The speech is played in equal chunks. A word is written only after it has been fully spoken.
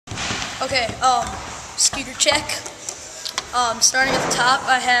Okay, scooter check. Starting at the top,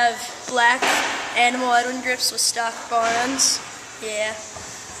 I have black Animal Edwin grips with stock bar ends. Yeah.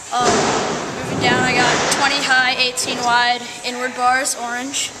 Moving down, I got 20 high, 18 wide inward bars,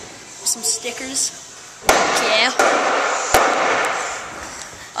 orange. Some stickers. Yeah.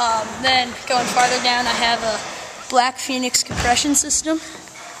 Then going farther down, I have a black Phoenix compression system.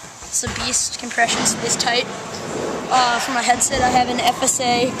 It's a beast. Compression is tight. For my headset, I have an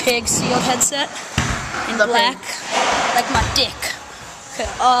FSA Pig sealed headset in black, like my dick. Okay.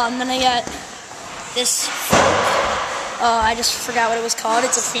 Then I got this. I just forgot what it was called.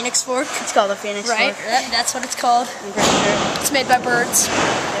 It's a Phoenix fork. It's called a Phoenix fork. Right. That's what it's called. I'm pretty sure. It's made by Birds.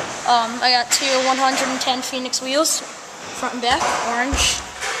 I got two 110 Phoenix wheels, front and back, orange,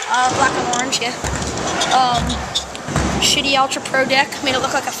 black and orange. Yeah. Shitty Ultra Pro deck, made it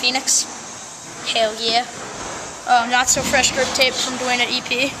look like a Phoenix. Hell yeah. Not so fresh grip tape from Dwayne at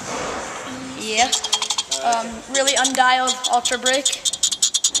EP. Yeah. Really undialed Ultra brake.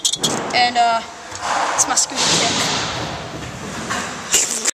 And it's my scooter check.